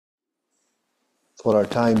for our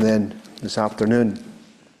time then this afternoon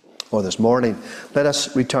or this morning. Let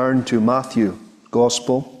us return to Matthew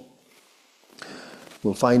Gospel.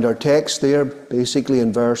 We'll find our text there basically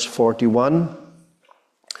in verse 41.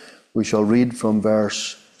 We shall read from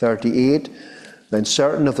verse 38. Then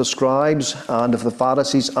certain of the scribes and of the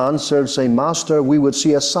Pharisees answered, saying, Master, we would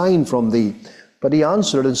see a sign from thee. But he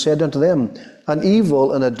answered and said unto them, An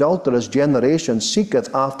evil and adulterous generation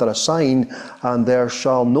seeketh after a sign, and there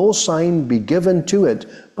shall no sign be given to it,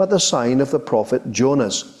 but the sign of the prophet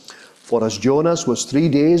Jonas. For as Jonas was 3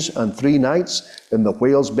 days and 3 nights in the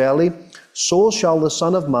whale's belly, so shall the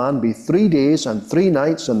Son of Man be 3 days and 3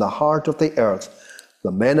 nights in the heart of the earth.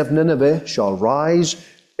 The men of Nineveh shall rise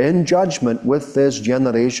in judgment with this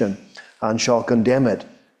generation, and shall condemn it,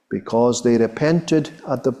 because they repented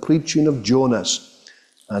at the preaching of Jonas.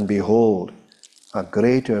 And behold, a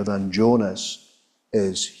greater than Jonas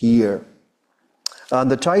is here. And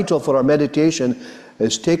the title for our meditation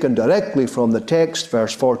is taken directly from the text,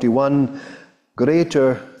 verse 41,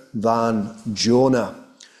 Greater than Jonah.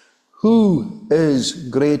 Who is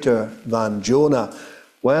greater than Jonah?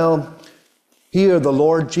 Well, here the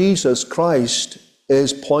Lord Jesus Christ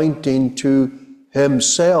is pointing to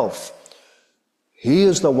himself. He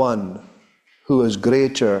is the one who is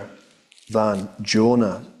greater than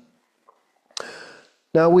Jonah.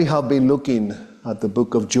 Now we have been looking at the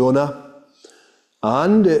book of Jonah,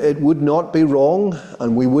 and it would not be wrong,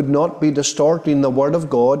 and we would not be distorting the word of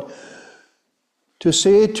God to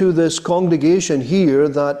say to this congregation here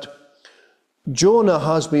that Jonah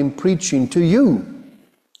has been preaching to you.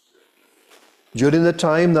 During the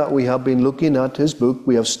time that we have been looking at his book,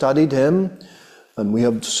 we have studied him, and we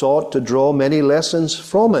have sought to draw many lessons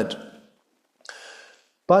from it.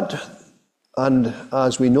 And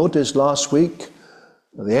as we noticed last week,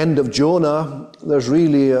 at the end of Jonah, there's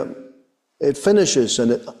really, it finishes,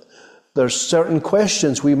 and there's certain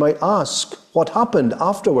questions we might ask. What happened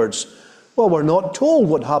afterwards? Well, we're not told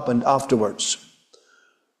what happened afterwards.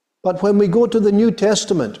 But when we go to the New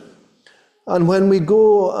Testament, and when we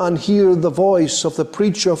go and hear the voice of the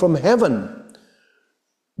preacher from heaven,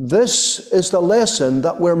 this is the lesson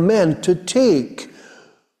that we're meant to take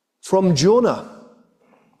from Jonah.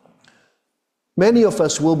 Many of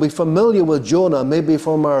us will be familiar with Jonah, maybe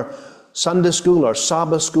from our Sunday school or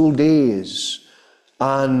Sabbath school days.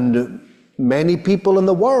 And many people in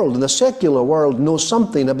the world, in the secular world, know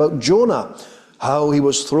something about Jonah. How he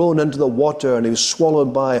was thrown into the water and he was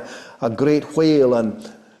swallowed by a great whale,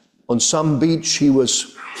 and on some beach he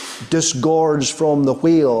was disgorged from the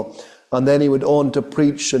whale, and then he went on to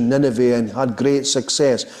preach in Nineveh and had great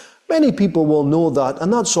success. Many people will know that,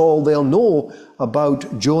 and that's all they'll know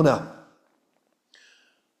about Jonah.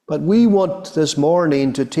 But we want this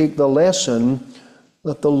morning to take the lesson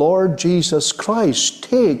that the Lord Jesus Christ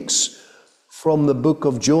takes from the book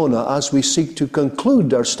of Jonah as we seek to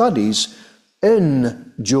conclude our studies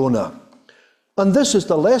in Jonah. And this is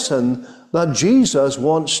the lesson that Jesus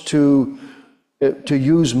wants to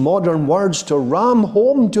use modern words to ram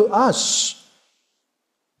home to us,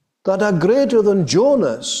 that a greater than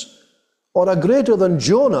Jonas or a greater than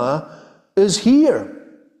Jonah is here.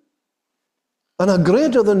 And a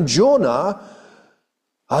greater than Jonah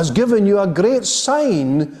has given you a great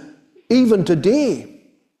sign even today.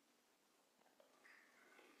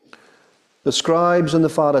 The scribes and the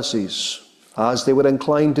Pharisees, as they were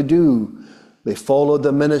inclined to do, they followed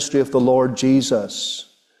the ministry of the Lord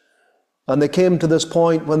Jesus. And they came to this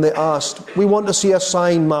point when they asked, we want to see a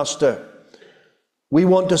sign, Master. We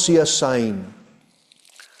want to see a sign.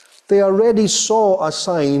 They already saw a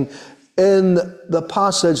sign in the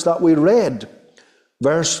passage that we read.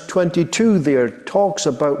 Verse 22 there talks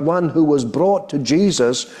about one who was brought to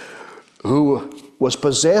Jesus, who was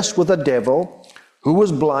possessed with a devil, who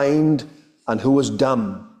was blind, and who was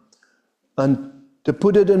dumb. And to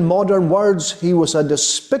put it in modern words, he was a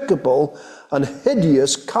despicable and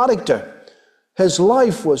hideous character. His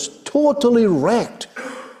life was totally wrecked,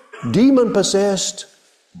 demon-possessed,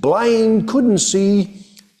 blind, couldn't see,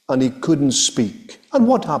 and he couldn't speak. And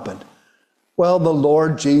what happened? Well, the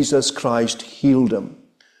Lord Jesus Christ healed him.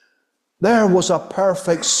 There was a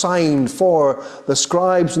perfect sign for the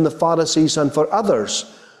scribes and the Pharisees and for others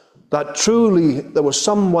that truly there was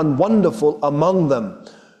someone wonderful among them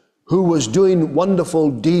who was doing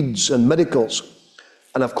wonderful deeds and miracles.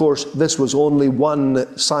 And of course, this was only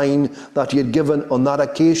one sign that he had given on that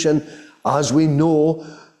occasion. As we know,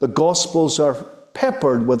 the Gospels are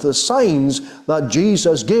peppered with the signs that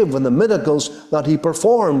Jesus gave and the miracles that he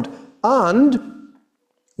performed. And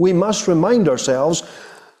we must remind ourselves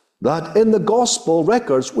that in the gospel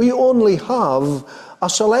records we only have a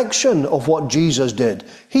selection of what Jesus did.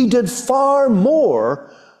 He did far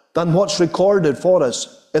more than what's recorded for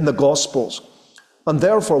us in the gospels. And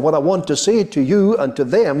therefore, what I want to say to you and to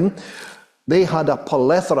them, they had a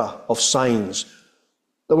plethora of signs.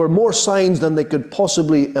 There were more signs than they could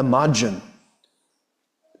possibly imagine.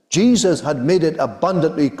 Jesus had made it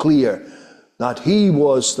abundantly clear that he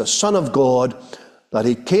was the Son of God, that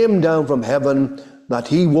he came down from heaven, that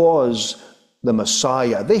he was the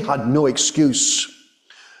Messiah. They had no excuse.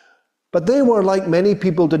 But they were like many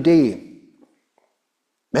people today.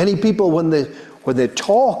 Many people, when they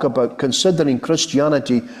talk about considering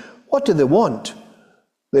Christianity, what do they want?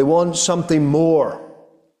 They want something more.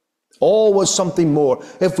 Always something more.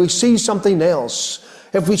 If we see something else,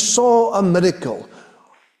 if we saw a miracle,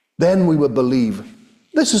 then we would believe.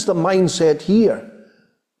 This is the mindset here.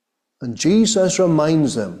 And Jesus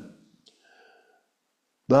reminds them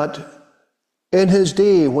that in his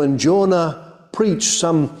day, when Jonah preached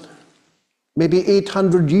some maybe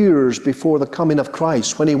 800 years before the coming of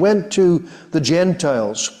Christ, when he went to the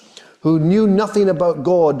Gentiles who knew nothing about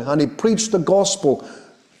God and he preached the gospel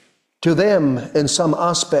to them in some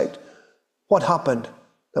aspect, what happened?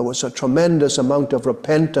 There was a tremendous amount of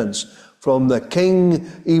repentance from the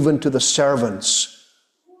king even to the servants.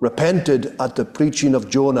 Repented at the preaching of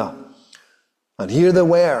Jonah. And here they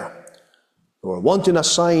were wanting a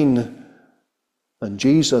sign, and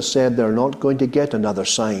Jesus said they're not going to get another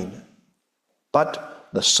sign, but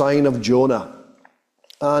the sign of Jonah.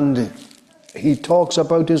 And he talks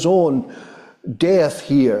about his own death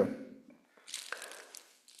here.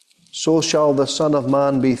 So shall the Son of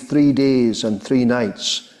Man be 3 days and 3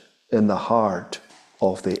 nights in the heart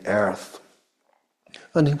of the earth.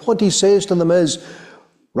 And what he says to them is,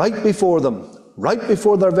 right before them, right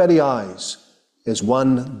before their very eyes, is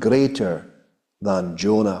one greater than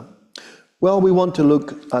Jonah. Well, we want to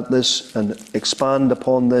look at this and expand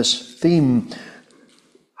upon this theme.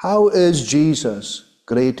 How is Jesus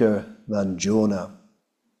greater than Jonah?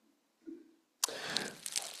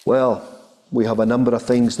 Well, we have a number of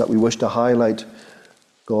things that we wish to highlight,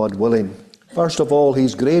 God willing. First of all,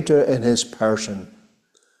 he's greater in his person.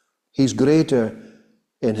 He's greater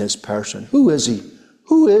in his person. Who is he?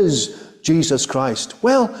 Who is Jesus Christ?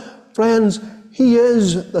 Well, friends, he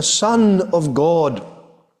is the Son of God.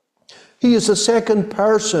 He is the second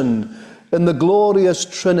person in the glorious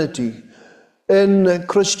Trinity. In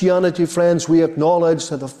Christianity, friends, we acknowledge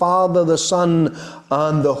that the Father, the Son,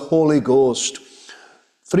 and the Holy Ghost.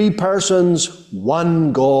 3 persons,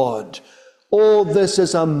 one God. Oh, this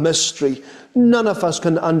is a mystery. None of us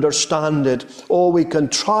can understand it. Oh, we can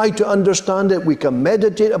try to understand it. We can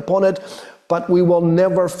meditate upon it, but we will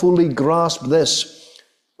never fully grasp this.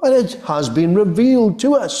 But it has been revealed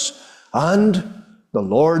to us. And the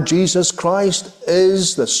Lord Jesus Christ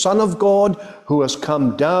is the Son of God who has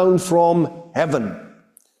come down from heaven.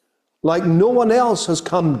 Like no one else has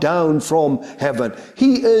come down from heaven.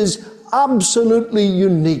 He is absolutely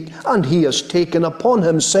unique, and he has taken upon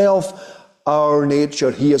himself our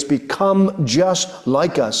nature. He has become just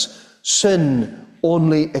like us, sin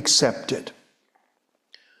only accepted.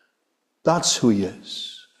 That's who he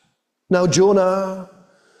is. Now Jonah,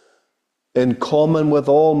 in common with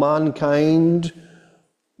all mankind,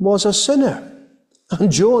 was a sinner.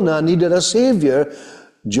 And Jonah needed a Savior,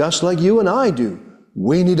 just like you and I do.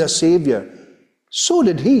 We need a Savior. So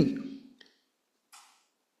did he.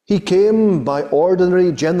 He came by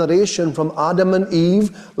ordinary generation from Adam and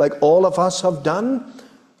Eve, like all of us have done,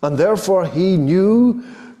 and therefore he knew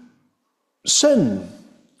sin.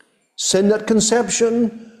 Sin at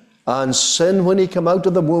conception, and sin when he came out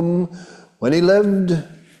of the womb, when he lived.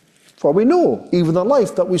 For we know, even the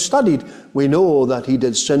life that we studied, we know that he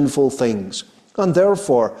did sinful things. And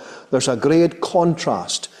therefore, there's a great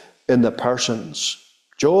contrast in the persons.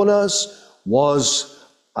 Jonas was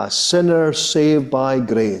a sinner saved by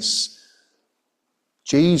grace.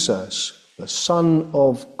 Jesus, the Son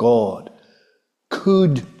of God,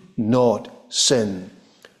 could not sin,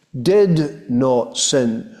 did not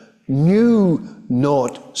sin, knew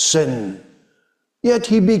not sin. Yet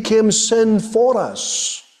he became sin for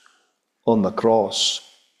us on the cross.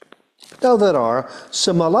 Now there are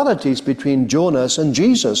similarities between Jonas and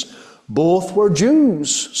Jesus. Both were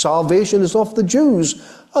Jews. Salvation is of the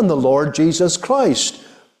Jews. And the Lord Jesus Christ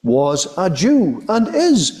was a Jew and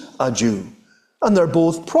is a Jew. And they're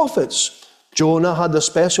both prophets. Jonah had the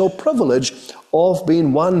special privilege of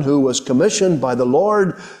being one who was commissioned by the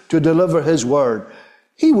Lord to deliver his word.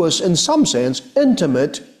 He was, in some sense,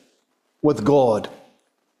 intimate with God.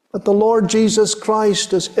 But the Lord Jesus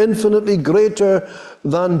Christ is infinitely greater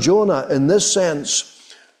than Jonah in this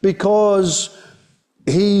sense. because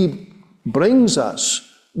he brings us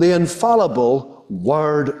the infallible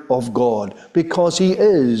Word of God, because he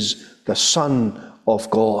is the Son of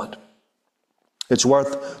God. It's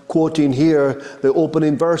worth quoting here the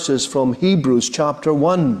opening verses from Hebrews chapter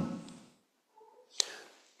 1.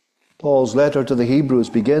 Paul's letter to the Hebrews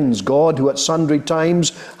begins, God, who at sundry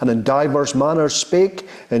times and in divers manners spake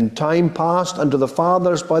in time past unto the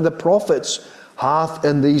fathers by the prophets, hath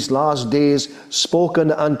in these last days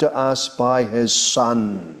spoken unto us by his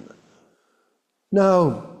Son.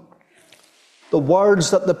 Now, the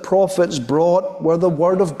words that the prophets brought were the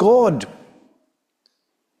Word of God.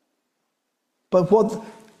 But what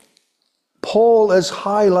Paul is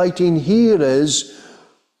highlighting here is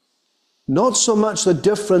not so much the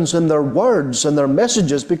difference in their words and their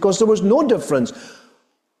messages, because there was no difference.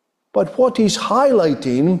 But what he's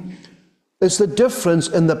highlighting is the difference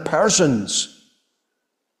in the persons.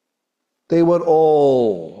 They were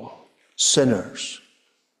all sinners.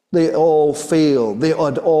 They all failed. They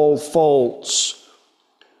had all faults.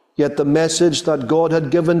 Yet the message that God had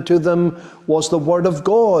given to them was the Word of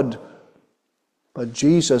God. But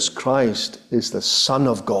Jesus Christ is the Son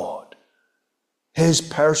of God. His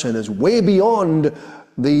person is way beyond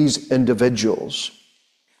these individuals.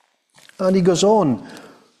 And he goes on,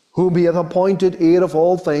 whom he hath appointed heir of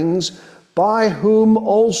all things, by whom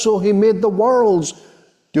also he made the worlds.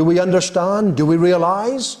 Do we understand? Do we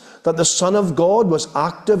realize that the Son of God was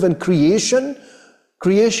active in creation?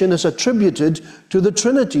 Creation is attributed to the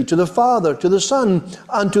Trinity, to the Father, to the Son,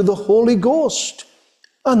 and to the Holy Ghost.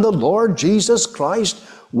 And the Lord Jesus Christ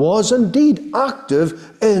was indeed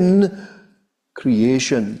active in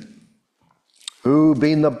creation, who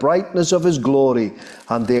being the brightness of his glory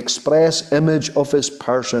and the express image of his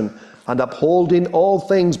person, and upholding all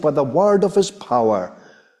things by the word of his power,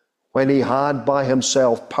 when he had by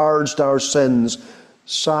himself purged our sins,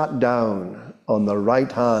 sat down on the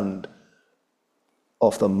right hand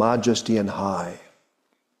of the Majesty on high.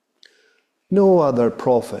 No other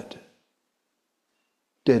prophet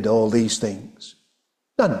did all these things.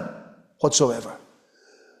 None whatsoever.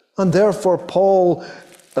 And therefore Paul,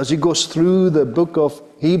 as he goes through the book of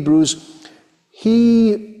Hebrews,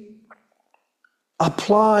 he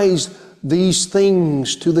applies these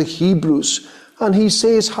things to the Hebrews. And he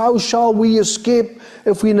says, how shall we escape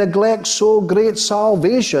if we neglect so great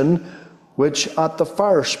salvation, which at the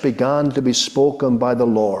first began to be spoken by the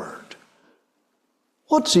Lord?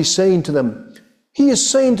 What's he saying to them? He is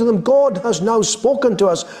saying to them, God has now spoken to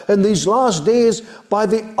us in these last days by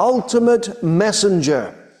the ultimate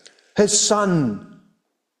messenger, his Son.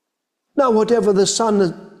 Now, whatever the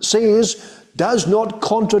Son says does not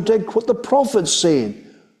contradict what the prophets say,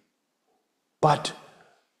 but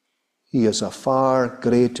he is a far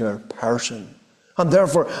greater person. And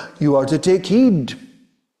therefore, you are to take heed.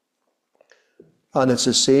 And it's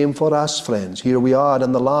the same for us, friends. Here we are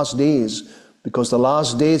in the last days, because the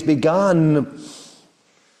last days began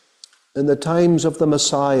in the times of the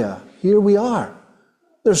Messiah. Here we are.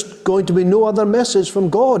 There's going to be no other message from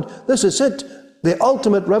God. This is it. The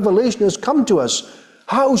ultimate revelation has come to us.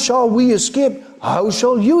 How shall we escape? How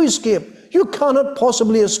shall you escape? You cannot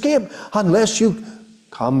possibly escape unless you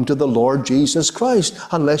come to the Lord Jesus Christ,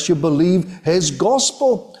 unless you believe his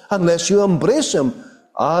gospel, unless you embrace him,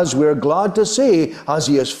 as we're glad to say, as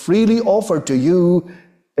he has freely offered to you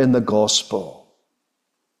in the gospel.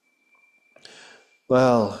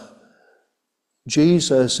 Well,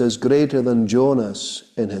 Jesus is greater than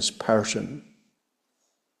Jonas in his person.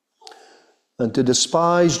 And to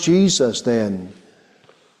despise Jesus, then,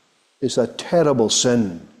 is a terrible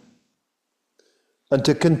sin. And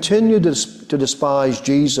to continue to despise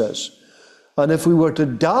Jesus, and if we were to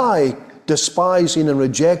die despising and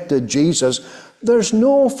rejecting Jesus, there's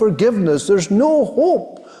no forgiveness, there's no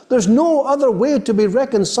hope, there's no other way to be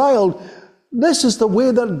reconciled. This is the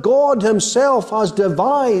way that God himself has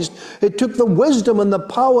devised. It took the wisdom and the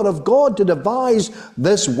power of God to devise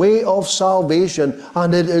this way of salvation,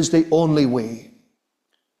 and it is the only way.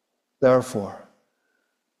 Therefore,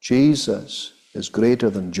 Jesus is greater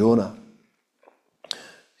than Jonah.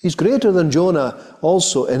 He's greater than Jonah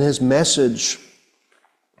also in his message.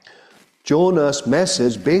 Jonah's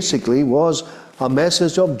message basically was a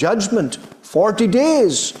message of judgment. 40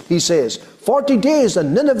 days, he says. 40 days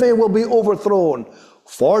and Nineveh will be overthrown.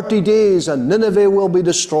 40 days and Nineveh will be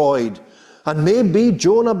destroyed. And maybe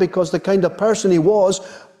Jonah, because the kind of person he was,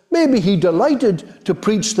 maybe he delighted to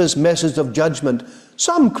preach this message of judgment.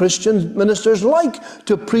 Some Christian ministers like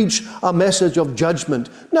to preach a message of judgment.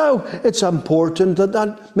 Now, it's important that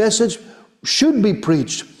that message should be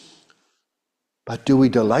preached. But do we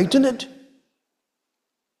delight in it?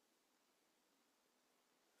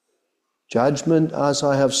 Judgment, as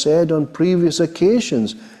I have said on previous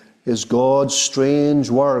occasions, is God's strange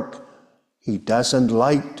work. He doesn't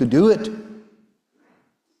like to do it.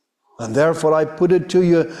 And therefore I put it to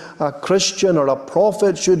you, a Christian or a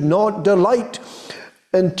prophet should not delight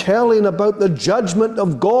in telling about the judgment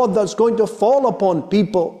of God that's going to fall upon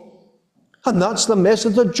people. And that's the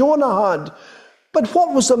message that Jonah had. But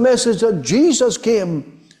what was the message that Jesus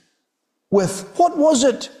came with? What was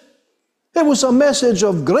it? It was a message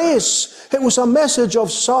of grace. It was a message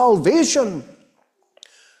of salvation.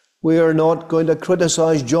 We are not going to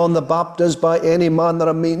criticize John the Baptist by any manner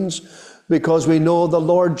of means, because we know the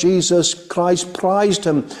Lord Jesus Christ prized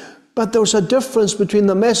him. But there was a difference between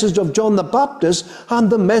the message of John the Baptist and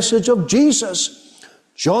the message of Jesus.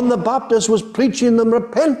 John the Baptist was preaching them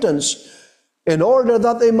repentance in order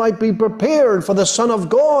that they might be prepared for the Son of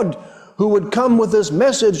God, who would come with his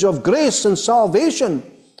message of grace and salvation.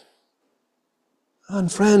 And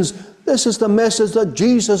friends, this is the message that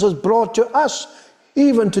Jesus has brought to us,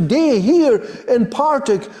 even today, here in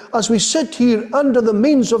Partick, as we sit here under the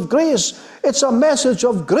means of grace. It's a message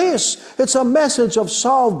of grace. It's a message of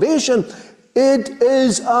salvation. It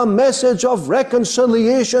is a message of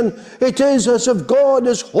reconciliation. It is as if God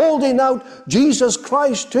is holding out Jesus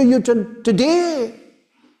Christ to you today.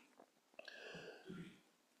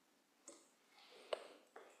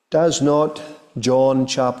 Does not John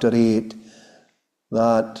chapter 8,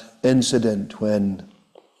 that incident when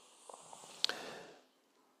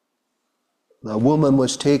a woman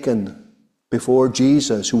was taken before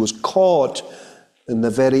Jesus who was caught in the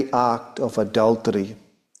very act of adultery.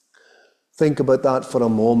 Think about that for a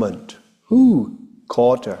moment. Who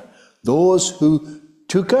caught her? Those who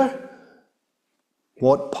took her?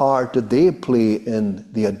 What part did they play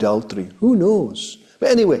in the adultery? Who knows?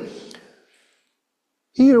 But anyway,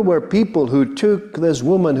 here were people who took this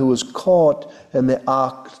woman who was caught in the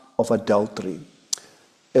act of adultery.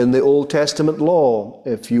 In the Old Testament law,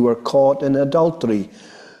 if you were caught in adultery,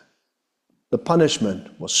 the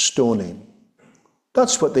punishment was stoning.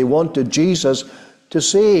 That's what they wanted Jesus to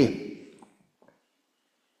say.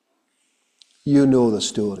 You know the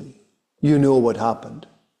story. You know what happened.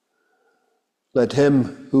 Let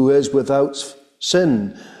him who is without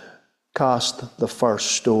sin cast the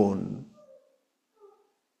first stone.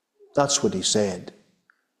 That's what he said.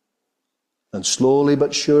 And slowly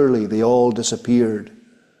but surely they all disappeared.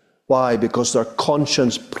 Why? Because their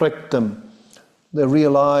conscience pricked them. They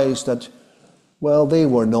realized that, well, they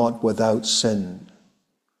were not without sin.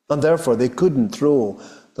 And therefore they couldn't throw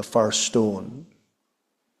the first stone.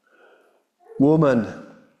 Woman,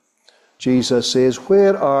 Jesus says,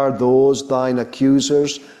 where are those thine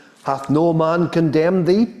accusers? Hath no man condemned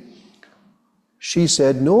thee? She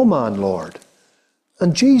said, no man, Lord.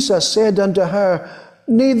 And Jesus said unto her,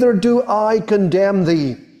 neither do I condemn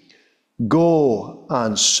thee. Go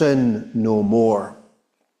and sin no more.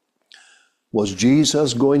 Was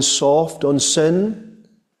Jesus going soft on sin?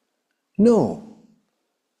 No.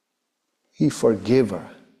 He forgave her.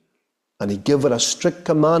 And he gave her a strict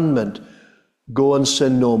commandment. Go and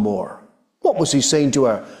sin no more. What was he saying to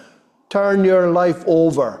her? Turn your life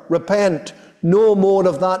over. Repent. No more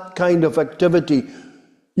of that kind of activity.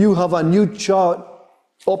 You have a new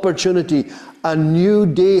opportunity. A new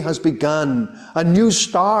day has begun. A new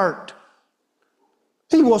start.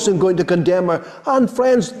 He wasn't going to condemn her. And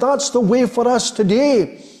friends, that's the way for us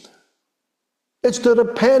today. It's to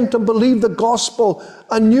repent and believe the gospel.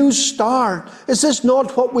 A new start. Is this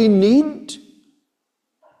not what we need?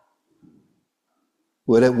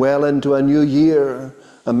 We're well into a new year.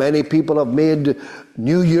 And many people have made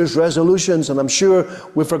New Year's resolutions. And I'm sure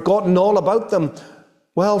we've forgotten all about them.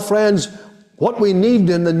 Well, friends, what we need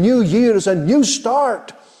in the new year is a new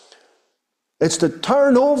start. It's to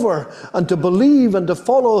turn over and to believe and to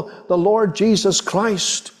follow the Lord Jesus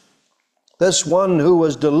Christ. This one who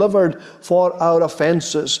was delivered for our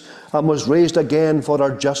offenses and was raised again for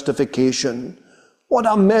our justification. What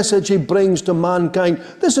a message he brings to mankind.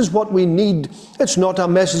 This is what we need. It's not a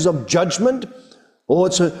message of judgment. Oh,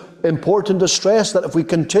 it's important to stress that if we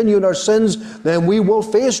continue in our sins, then we will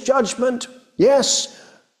face judgment. Yes.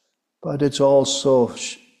 But it's also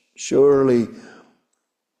surely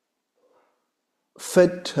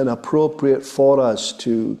fit and appropriate for us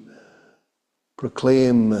to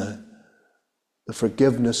proclaim the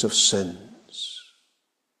forgiveness of sins.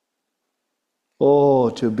 Oh,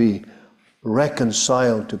 to be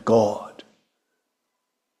reconciled to God,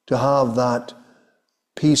 to have that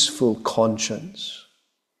peaceful conscience.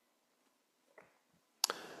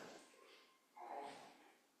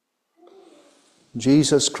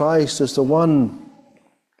 Jesus Christ is the one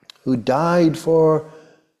who died for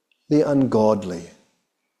the ungodly.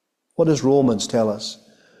 What does Romans tell us?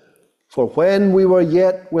 For when we were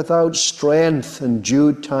yet without strength, in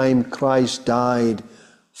due time Christ died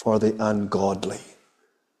for the ungodly.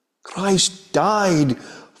 Christ died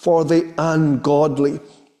for the ungodly.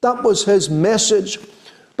 That was his message.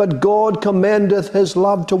 But God commendeth his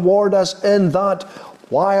love toward us in that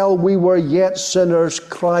while we were yet sinners,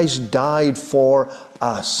 Christ died for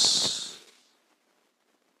us.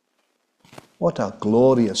 What a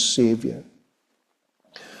glorious Savior.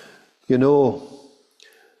 You know,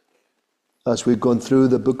 as we've gone through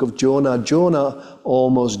the book of Jonah, Jonah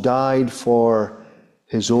almost died for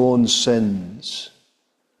his own sins.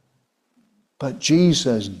 But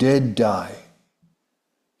Jesus did die.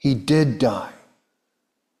 He did die.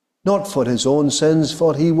 Not for his own sins,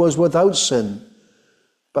 for he was without sin,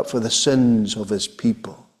 but for the sins of his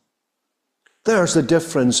people. There's the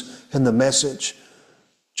difference in the message.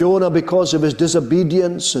 Jonah, because of his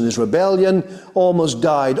disobedience and his rebellion, almost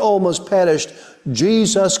died, almost perished.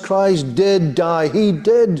 Jesus Christ did die. He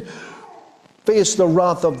did face the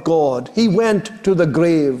wrath of God. He went to the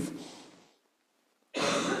grave.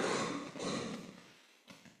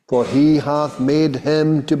 For he hath made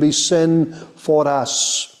him to be sin for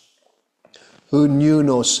us, who knew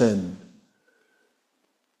no sin,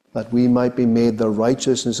 that we might be made the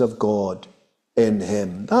righteousness of God in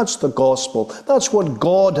him. That's the gospel. That's what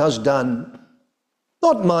God has done.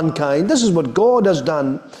 Not mankind. This is what God has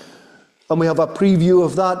done. And we have a preview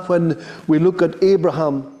of that when we look at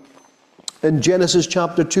Abraham. In Genesis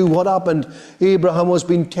chapter 2, what happened? Abraham was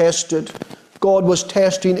being tested. God was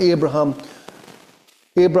testing Abraham.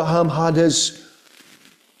 Abraham had his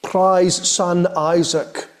prize son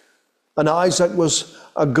Isaac. And Isaac was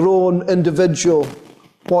a grown individual.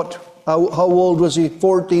 How old was he?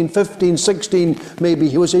 14, 15, 16 maybe.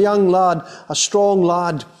 He was a young lad, a strong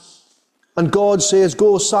lad. And God says,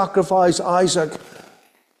 go sacrifice Isaac.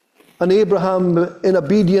 And Abraham, in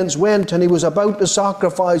obedience, went, and he was about to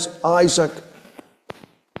sacrifice Isaac.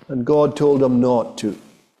 And God told him not to,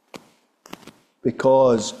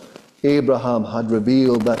 because Abraham had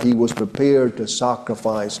revealed that he was prepared to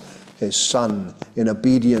sacrifice his son in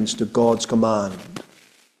obedience to God's command.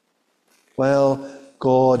 Well,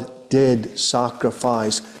 God did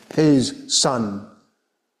sacrifice his son.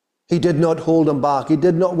 He did not hold him back. He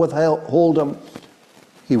did not withhold him.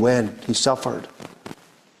 He went. He suffered.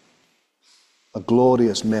 A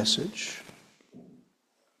glorious message.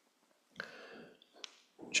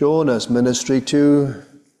 Jonah's ministry too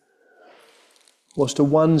was to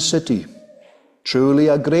one city, truly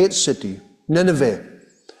a great city, Nineveh.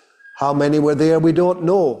 How many were there, we don't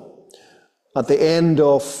know. At the end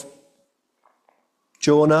of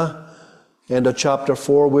Jonah, end of chapter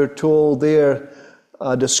 4, we're told there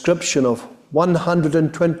a description of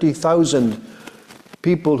 120,000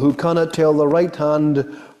 people who cannot tell the right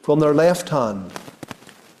hand from their left hand.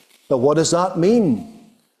 Now, what does that mean?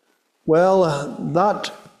 Well,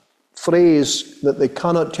 that phrase that they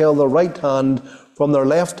cannot tell the right hand from their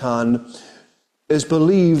left hand is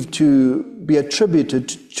believed to be attributed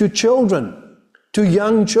to children, to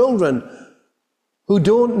young children who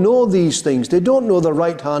don't know these things. They don't know their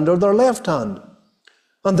right hand or their left hand.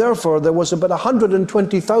 And therefore, there was about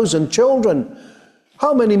 120,000 children.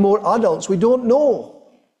 How many more adults? We don't know.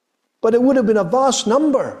 But it would have been a vast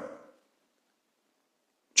number.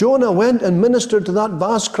 Jonah went and ministered to that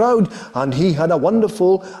vast crowd, and he had a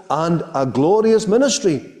wonderful and a glorious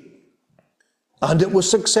ministry. And it was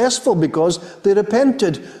successful because they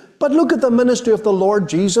repented. But look at the ministry of the Lord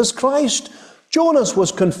Jesus Christ. Jonah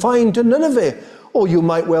was confined to Nineveh. Oh, you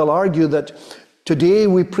might well argue that today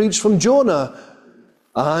we preach from Jonah,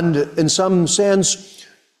 and in some sense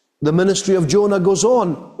the ministry of Jonah goes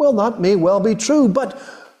on. Well, that may well be true, but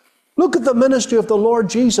look at the ministry of the Lord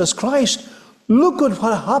Jesus Christ. Look at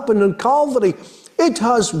what happened in Calvary. It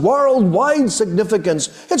has worldwide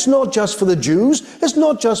significance. It's not just for the Jews. It's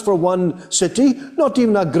not just for one city, not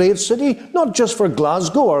even a great city, not just for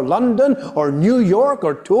Glasgow or London or New York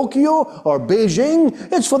or Tokyo or Beijing.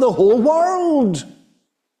 It's for the whole world.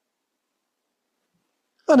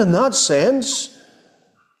 And in that sense,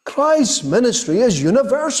 Christ's ministry is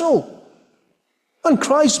universal. And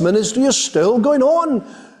Christ's ministry is still going on.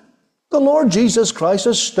 The Lord Jesus Christ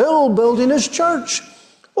is still building his church.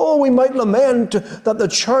 Oh, we might lament that the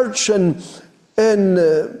church in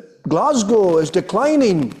Glasgow is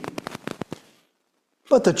declining.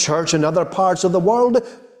 But the church in other parts of the world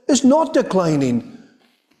is not declining.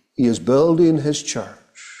 He is building his church.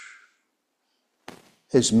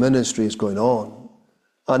 His ministry is going on.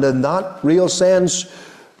 And in that real sense,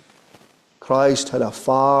 Christ had a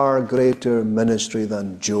far greater ministry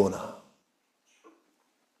than Jonah.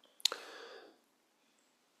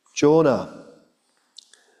 Jonah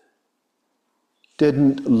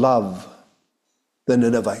didn't love the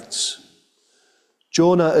Ninevites.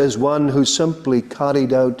 Jonah is one who simply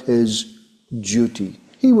carried out his duty.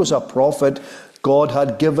 He was a prophet. God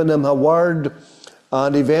had given him a word,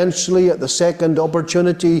 and eventually at the second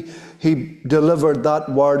opportunity he delivered that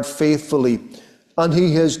word faithfully. And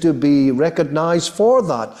he is to be recognized for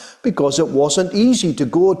that, because it wasn't easy to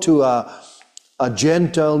go to a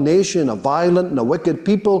Gentile nation, a violent and a wicked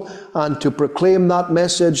people, and to proclaim that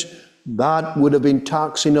message. That would have been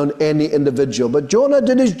taxing on any individual. But Jonah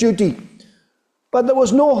did his duty. But there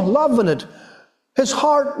was no love in it. His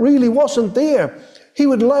heart really wasn't there. He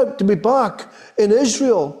would like to be back in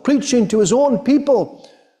Israel, preaching to his own people.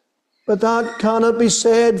 But that cannot be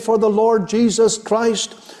said for the Lord Jesus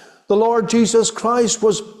Christ. The Lord Jesus Christ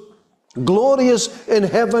was glorious in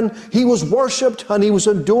heaven. He was worshipped and he was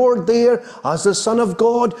adored there as the Son of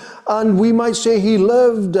God. And we might say he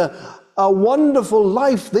lived a wonderful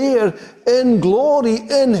life there in glory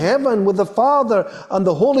in heaven with the Father and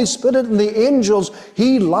the Holy Spirit and the angels.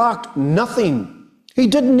 He lacked nothing. He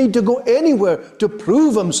didn't need to go anywhere to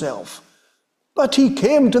prove himself. But he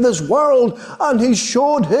came to this world and he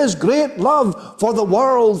showed his great love for the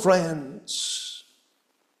world, friends.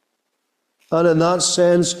 And in that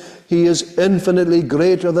sense, he is infinitely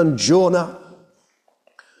greater than Jonah.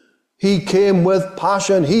 He came with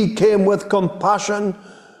passion. He came with compassion.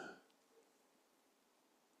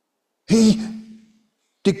 He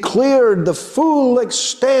declared the full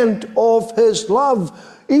extent of his love,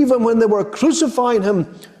 even when they were crucifying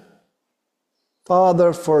him.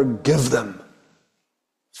 Father, forgive them,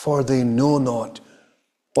 for they know not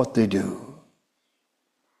what they do.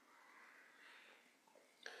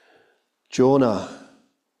 Jonah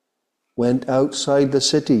went outside the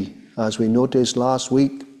city, as we noticed last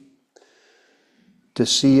week, to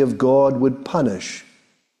see if God would punish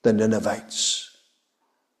the Ninevites.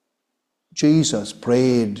 Jesus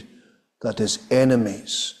prayed that his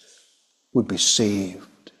enemies would be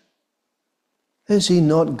saved. Is he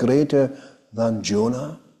not greater than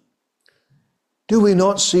Jonah? Do we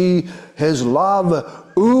not see his love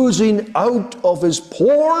oozing out of his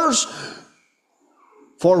pores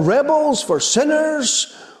for rebels, for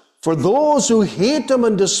sinners, for those who hate him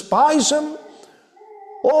and despise him?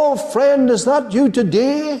 Oh, friend, is that you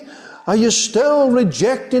today? Are you still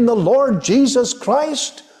rejecting the Lord Jesus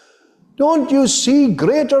Christ? Don't you see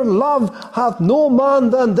greater love hath no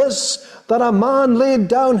man than this, that a man laid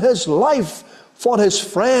down his life for his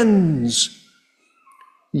friends?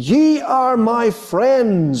 Ye are my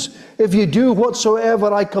friends, if ye do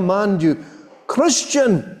whatsoever I command you.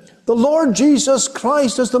 Christian, the Lord Jesus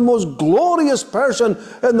Christ is the most glorious person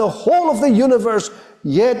in the whole of the universe,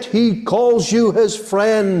 yet he calls you his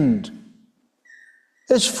friend.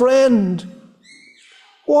 His friend.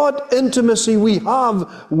 What intimacy we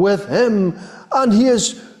have with him, and he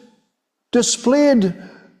has displayed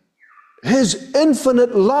his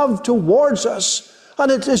infinite love towards us, and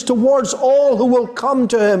it is towards all who will come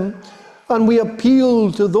to him. And we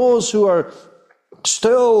appeal to those who are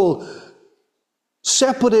still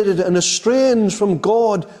separated and estranged from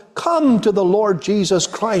God. Come to the Lord Jesus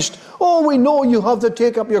Christ. Oh, we know you have to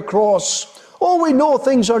take up your cross. Oh, we know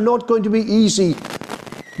things are not going to be easy,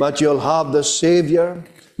 but you'll have the Savior.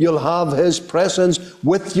 You'll have his presence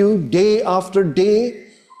with you day after day.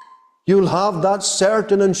 You'll have that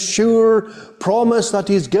certain and sure promise that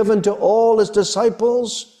he's given to all his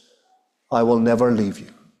disciples. I will never leave you.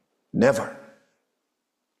 Never.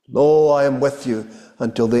 Lo, I am with you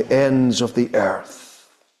until the ends of the earth.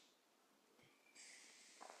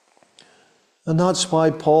 And that's why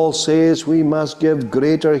Paul says we must give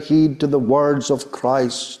greater heed to the words of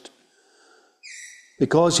Christ,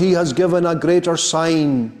 because he has given a greater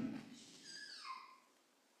sign.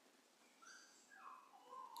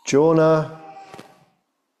 Jonah,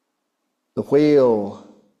 the whale,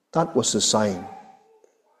 that was the sign.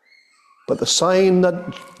 But the sign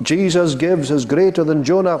that Jesus gives is greater than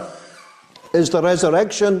Jonah, is the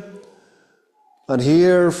resurrection. And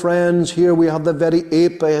here, friends, here we have the very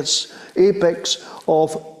apex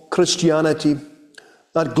of Christianity.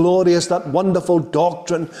 That glorious, that wonderful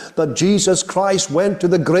doctrine that Jesus Christ went to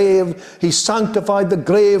the grave. He sanctified the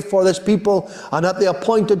grave for his people, and at the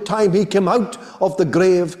appointed time he came out of the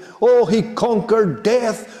grave. Oh, he conquered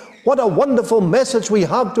death. What a wonderful message we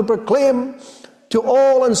have to proclaim to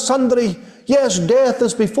all and sundry. Yes, death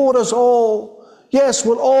is before us all. Yes,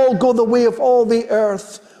 we'll all go the way of all the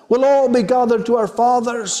earth. We'll all be gathered to our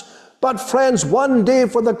fathers. But friends, one day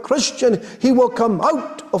for the Christian, he will come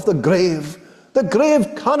out of the grave. The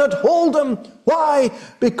grave cannot hold him. Why?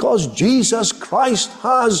 Because Jesus Christ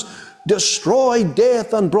has destroyed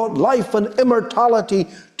death and brought life and immortality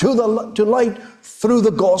to light through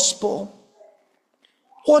the gospel.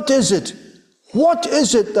 What is it? What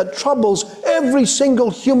is it that troubles every single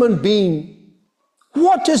human being?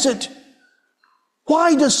 What is it?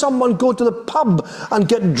 Why does someone go to the pub and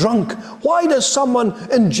get drunk? Why does someone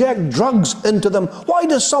inject drugs into them? Why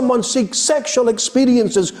does someone seek sexual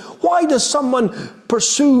experiences? Why does someone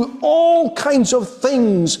pursue all kinds of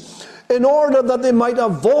things in order that they might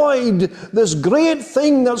avoid this great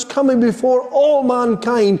thing that's coming before all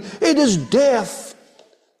mankind? It is death.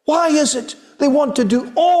 Why is it? They want to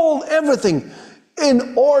do everything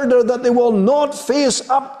in order that they will not face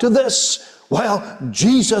up to this. Well,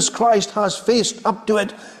 Jesus Christ has faced up to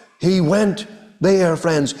it. He went there,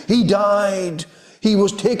 friends. He died. He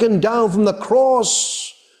was taken down from the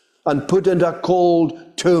cross and put into a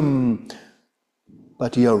cold tomb.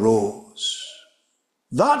 But he arose.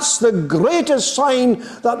 That's the greatest sign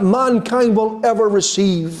that mankind will ever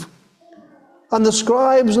receive. And the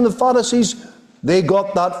scribes and the Pharisees, they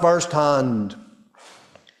got that firsthand.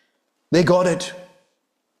 They got it.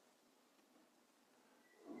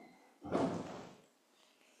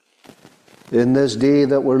 In this day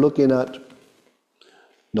that we're looking at,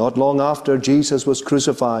 not long after Jesus was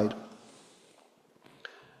crucified,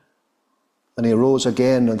 and he rose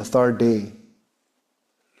again on the third day,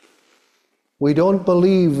 we don't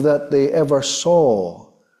believe that they ever saw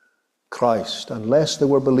Christ unless they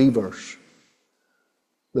were believers.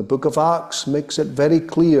 The book of Acts makes it very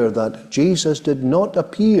clear that Jesus did not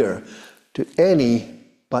appear to any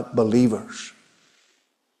but believers.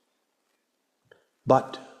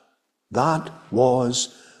 But that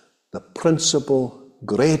was the principal,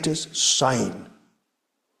 greatest sign.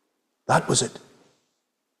 That was it.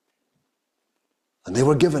 And they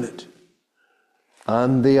were given it.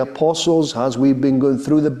 And the apostles, as we've been going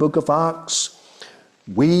through the book of Acts,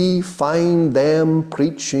 we find them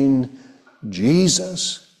preaching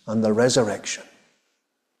Jesus and the resurrection.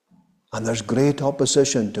 And there's great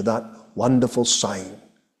opposition to that wonderful sign.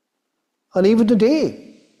 And even today,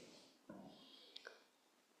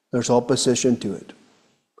 there's opposition to it.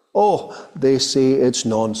 Oh, they say it's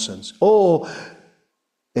nonsense. Oh,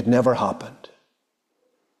 it never happened.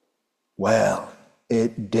 Well,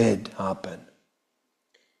 it did happen.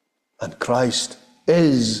 And Christ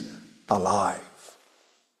is alive.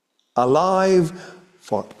 Alive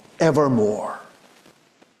forevermore.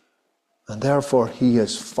 And therefore, he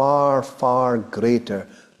is far, far greater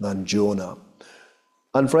than Jonah.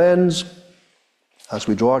 And friends, as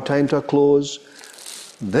we draw our time to a close,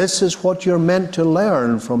 this is what you're meant to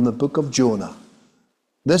learn from the book of Jonah.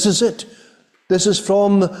 This is it. This is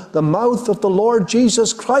from the mouth of the Lord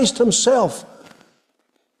Jesus Christ himself.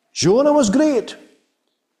 Jonah was great.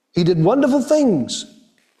 He did wonderful things.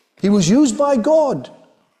 He was used by God.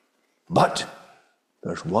 But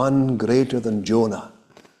there's one greater than Jonah.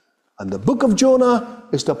 And the book of Jonah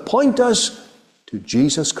is to point us to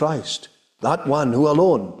Jesus Christ, that one who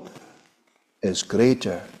alone is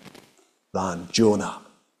greater than Jonah.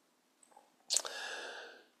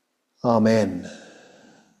 Amen.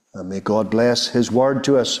 And may God bless his word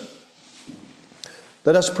to us.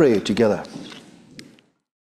 Let us pray together.